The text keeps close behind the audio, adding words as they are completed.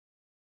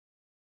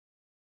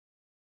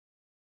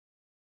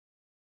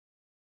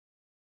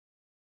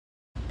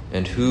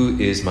And who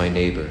is my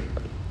neighbor?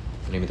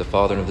 In the name of the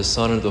Father, and of the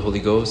Son, and of the Holy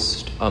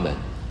Ghost. Amen.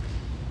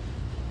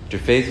 Dear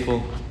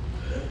faithful,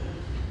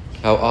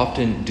 how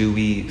often do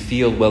we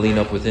feel welling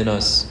up within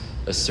us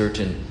a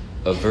certain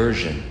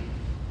aversion?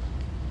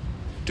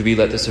 Do we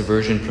let this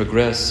aversion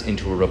progress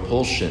into a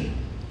repulsion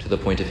to the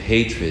point of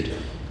hatred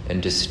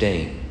and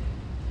disdain?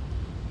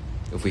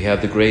 If we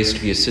have the grace to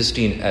be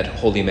assisting at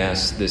Holy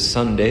Mass this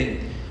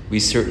Sunday,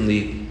 we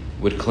certainly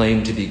would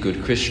claim to be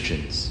good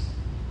Christians.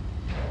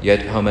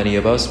 Yet how many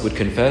of us would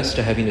confess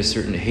to having a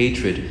certain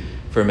hatred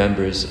for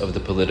members of the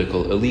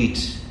political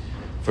elite,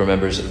 for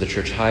members of the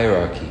church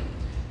hierarchy,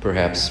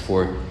 perhaps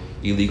for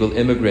illegal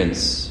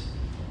immigrants,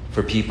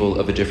 for people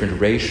of a different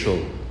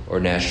racial or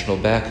national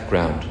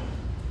background,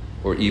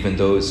 or even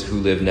those who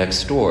live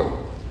next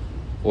door,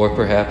 or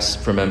perhaps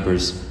for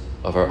members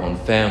of our own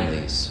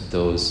families,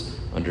 those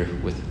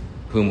with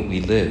whom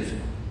we live.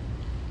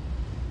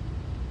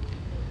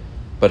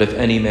 But if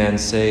any man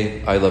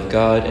say, I love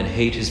God and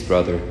hate his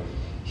brother,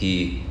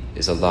 he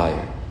is a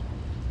liar.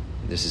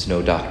 This is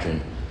no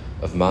doctrine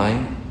of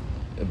mine,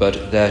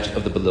 but that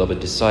of the beloved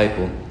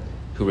disciple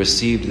who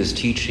received this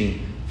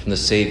teaching from the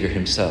Savior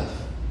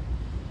himself.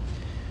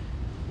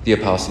 The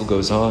apostle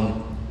goes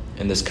on,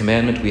 and this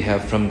commandment we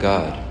have from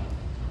God,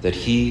 that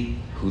he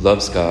who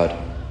loves God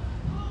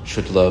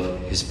should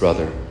love his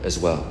brother as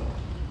well.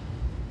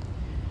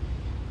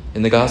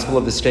 In the Gospel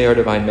of this day, our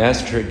Divine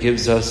Master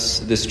gives us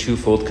this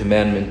twofold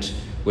commandment,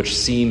 which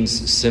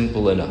seems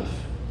simple enough.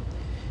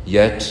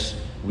 Yet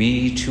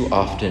we too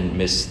often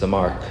miss the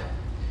mark.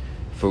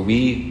 For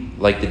we,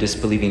 like the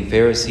disbelieving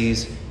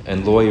Pharisees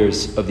and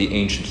lawyers of the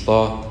ancient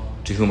law,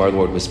 to whom our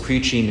Lord was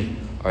preaching,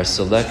 are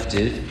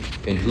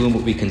selective in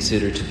whom we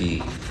consider to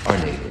be our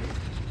neighbor.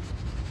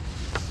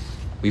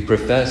 We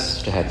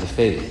profess to have the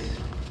faith,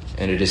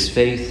 and it is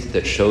faith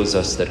that shows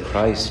us that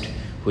Christ,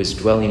 who is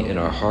dwelling in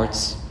our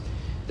hearts,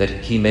 that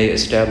he may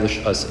establish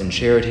us in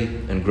charity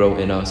and grow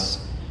in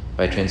us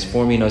by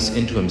transforming us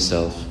into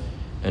himself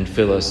and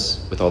fill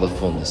us with all the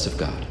fullness of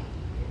God.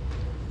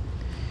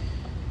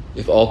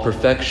 If all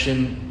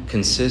perfection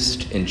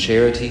consists in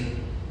charity,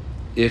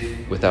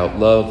 if without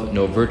love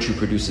no virtue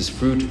produces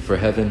fruit for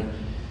heaven,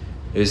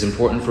 it is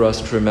important for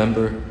us to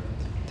remember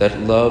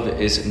that love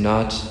is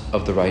not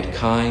of the right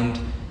kind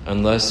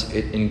unless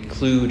it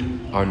include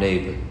our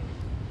neighbor.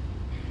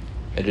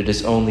 And it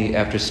is only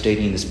after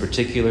stating this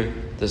particular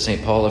that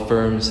St. Paul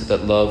affirms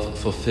that love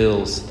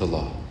fulfills the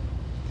law,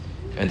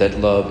 and that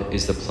love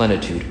is the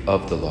plenitude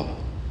of the law.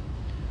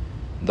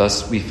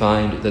 Thus we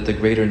find that the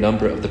greater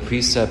number of the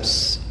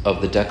precepts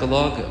of the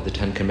Decalogue, of the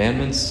Ten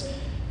Commandments,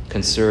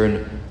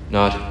 concern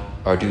not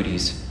our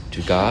duties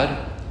to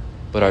God,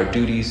 but our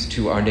duties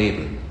to our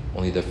neighbor.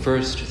 Only the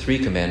first 3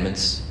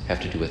 commandments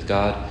have to do with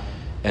God,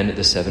 and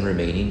the 7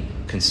 remaining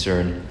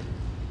concern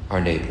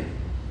our neighbor.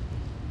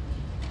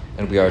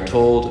 And we are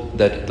told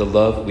that the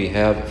love we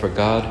have for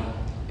God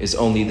is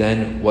only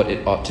then what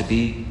it ought to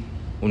be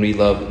when we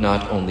love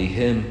not only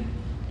him,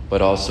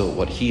 but also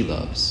what he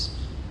loves.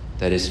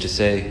 That is to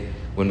say,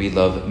 when we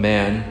love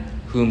man,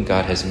 whom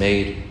God has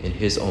made in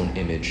his own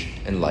image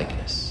and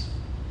likeness.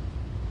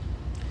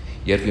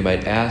 Yet we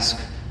might ask,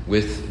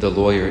 with the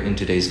lawyer in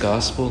today's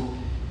gospel,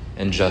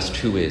 and just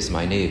who is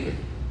my neighbor?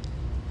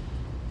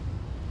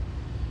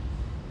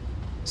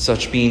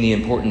 Such being the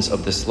importance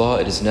of this law,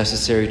 it is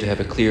necessary to have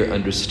a clear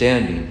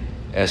understanding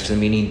as to the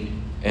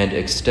meaning and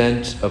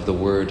extent of the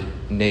word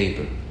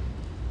neighbor.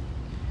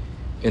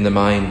 In the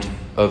mind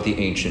of the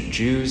ancient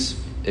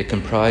Jews, it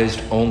comprised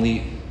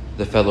only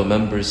the fellow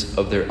members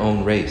of their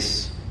own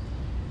race.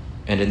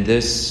 And in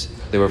this,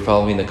 they were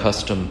following the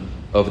custom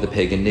of the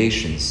pagan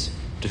nations,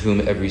 to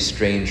whom every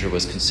stranger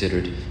was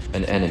considered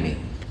an enemy.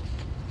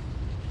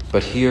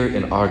 But here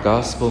in our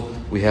gospel,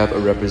 we have a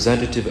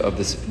representative of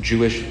this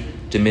Jewish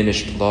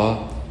diminished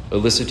law,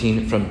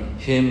 eliciting from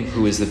him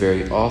who is the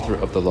very author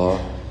of the law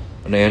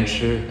an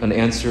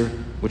answer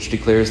which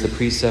declares the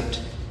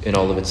precept in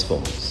all of its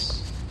fullness.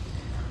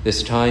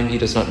 This time he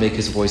does not make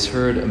his voice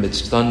heard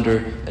amidst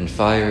thunder and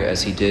fire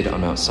as he did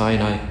on Mount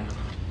Sinai,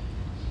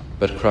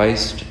 but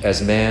Christ,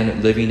 as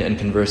man living and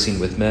conversing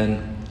with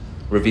men,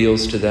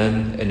 reveals to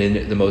them, and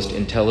in the most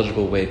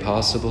intelligible way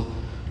possible,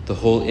 the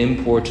whole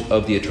import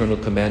of the eternal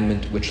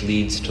commandment which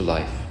leads to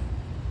life.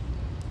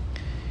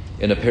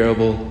 In a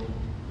parable,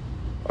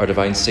 our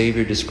divine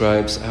Savior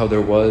describes how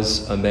there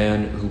was a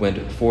man who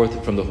went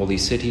forth from the holy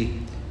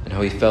city and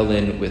how he fell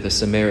in with a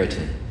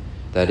Samaritan,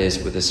 that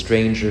is, with a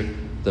stranger,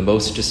 the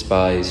most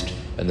despised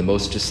and the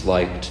most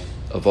disliked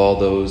of all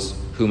those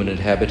whom an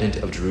inhabitant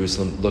of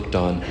Jerusalem looked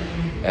on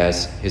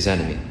as his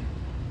enemy.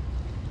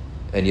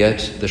 And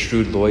yet the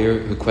shrewd lawyer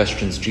who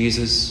questions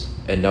Jesus,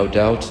 and no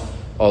doubt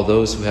all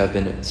those who have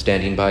been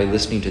standing by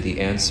listening to the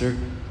answer,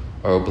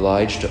 are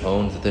obliged to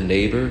own that the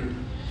neighbor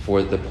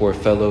for the poor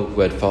fellow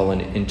who had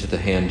fallen into the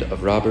hand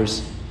of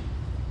robbers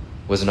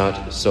was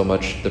not so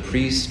much the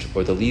priest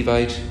or the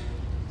Levite,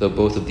 though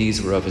both of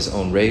these were of his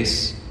own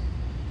race,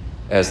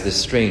 as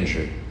this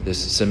stranger, this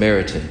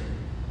Samaritan,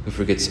 who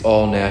forgets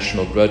all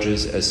national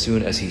grudges as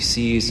soon as he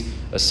sees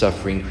a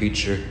suffering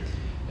creature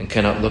and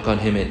cannot look on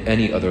him in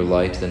any other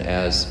light than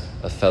as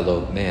a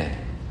fellow man.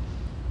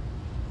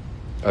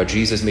 Our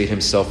Jesus made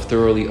himself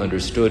thoroughly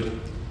understood,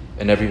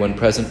 and everyone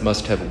present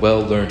must have well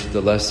learned the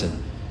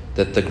lesson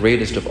that the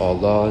greatest of all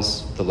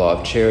laws, the law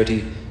of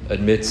charity,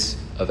 admits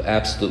of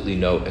absolutely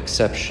no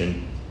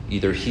exception,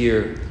 either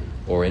here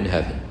or in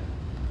heaven.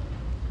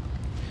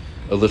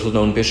 A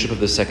little-known bishop of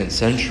the 2nd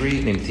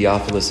century named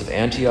Theophilus of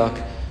Antioch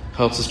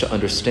helps us to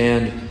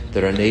understand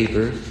that our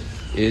neighbor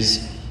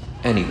is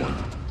anyone.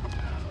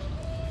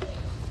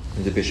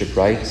 And the bishop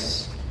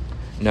writes,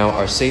 "Now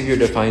our Savior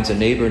defines a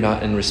neighbor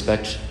not in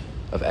respect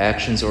of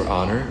actions or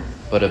honor,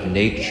 but of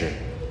nature,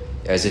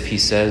 as if he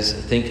says,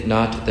 'Think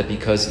not that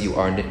because you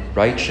are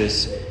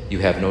righteous, you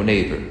have no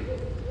neighbor.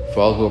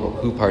 For all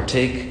who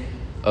partake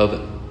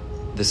of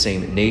the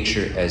same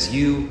nature as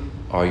you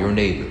are your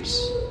neighbors.'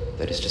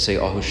 That is to say,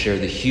 all who share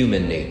the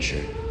human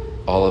nature,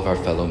 all of our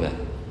fellow men."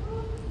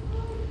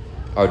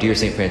 Our dear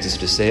St. Francis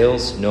de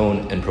Sales,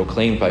 known and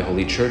proclaimed by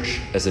Holy Church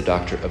as the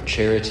Doctor of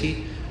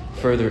Charity,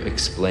 further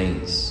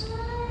explains,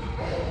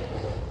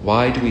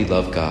 "Why do we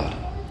love God?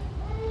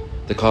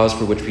 The cause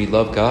for which we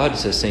love God,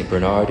 says St.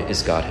 Bernard,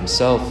 is God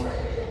himself.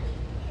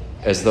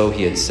 As though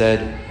he had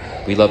said,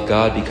 we love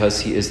God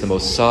because he is the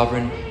most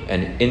sovereign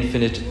and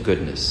infinite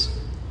goodness.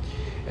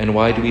 And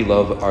why do we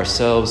love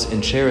ourselves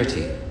in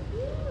charity?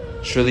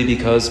 Surely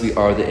because we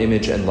are the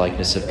image and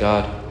likeness of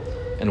God,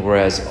 and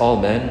whereas all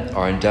men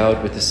are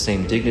endowed with the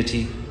same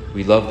dignity,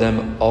 we love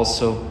them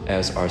also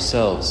as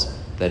ourselves,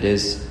 that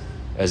is,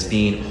 as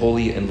being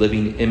holy and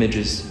living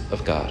images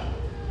of God.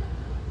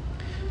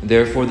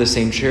 Therefore, the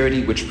same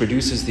charity which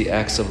produces the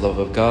acts of love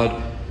of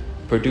God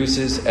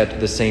produces at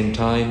the same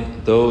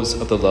time those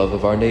of the love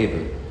of our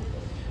neighbor.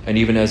 And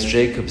even as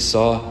Jacob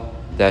saw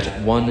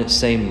that one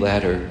same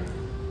ladder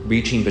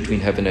reaching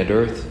between heaven and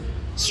earth,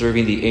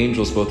 serving the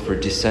angels both for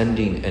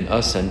descending and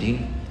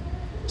ascending,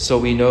 so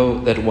we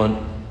know that one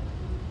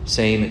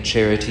same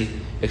charity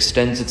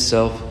extends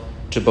itself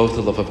to both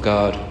the love of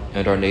God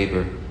and our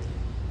neighbor,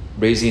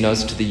 raising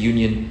us to the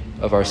union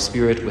of our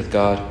spirit with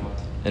God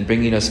and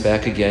bringing us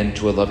back again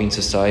to a loving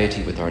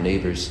society with our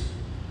neighbors.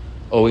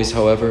 Always,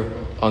 however,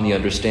 on the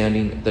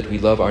understanding that we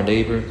love our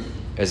neighbor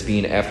as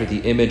being after the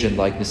image and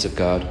likeness of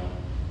God,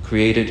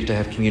 created to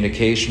have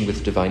communication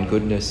with divine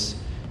goodness,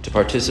 to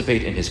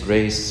participate in his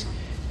grace,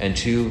 and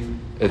to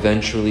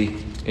eventually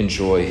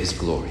enjoy his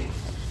glory.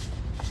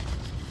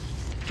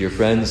 Dear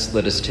friends,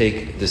 let us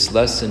take this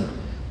lesson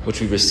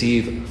which we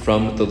receive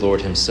from the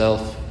Lord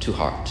himself to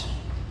heart.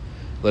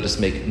 Let us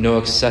make no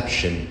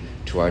exception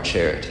to our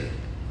charity.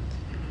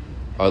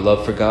 Our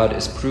love for God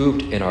is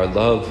proved in our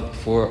love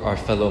for our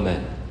fellow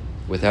men,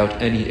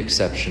 without any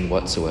exception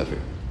whatsoever.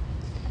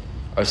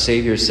 Our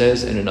Savior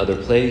says in another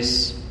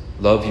place,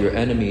 "Love your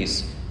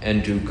enemies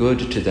and do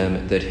good to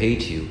them that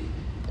hate you,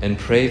 and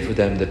pray for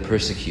them that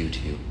persecute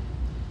you."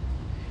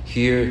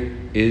 Here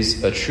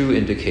is a true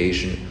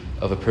indication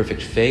of a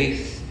perfect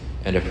faith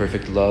and a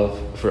perfect love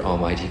for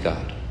Almighty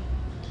God.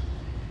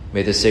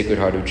 May the Sacred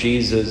Heart of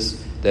Jesus,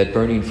 that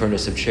burning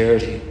furnace of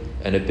charity,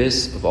 an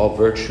abyss of all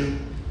virtue,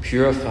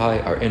 purify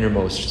our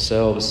innermost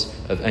selves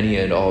of any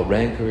and all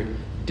rancor,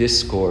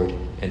 discord,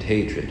 and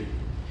hatred.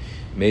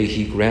 May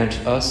he grant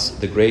us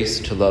the grace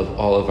to love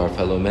all of our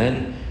fellow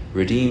men,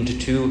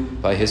 redeemed too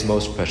by his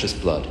most precious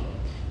blood,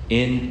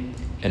 in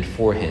and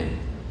for him,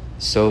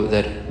 so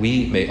that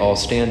we may all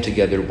stand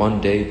together one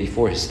day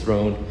before his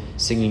throne,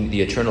 singing the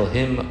eternal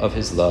hymn of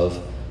his love.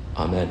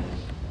 Amen.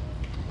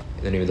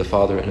 In the name of the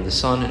Father, and of the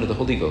Son, and of the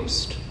Holy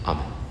Ghost.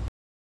 Amen.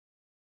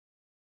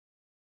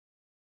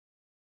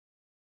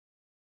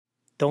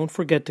 Don't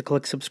forget to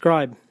click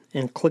subscribe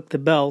and click the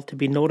bell to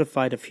be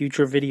notified of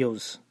future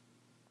videos.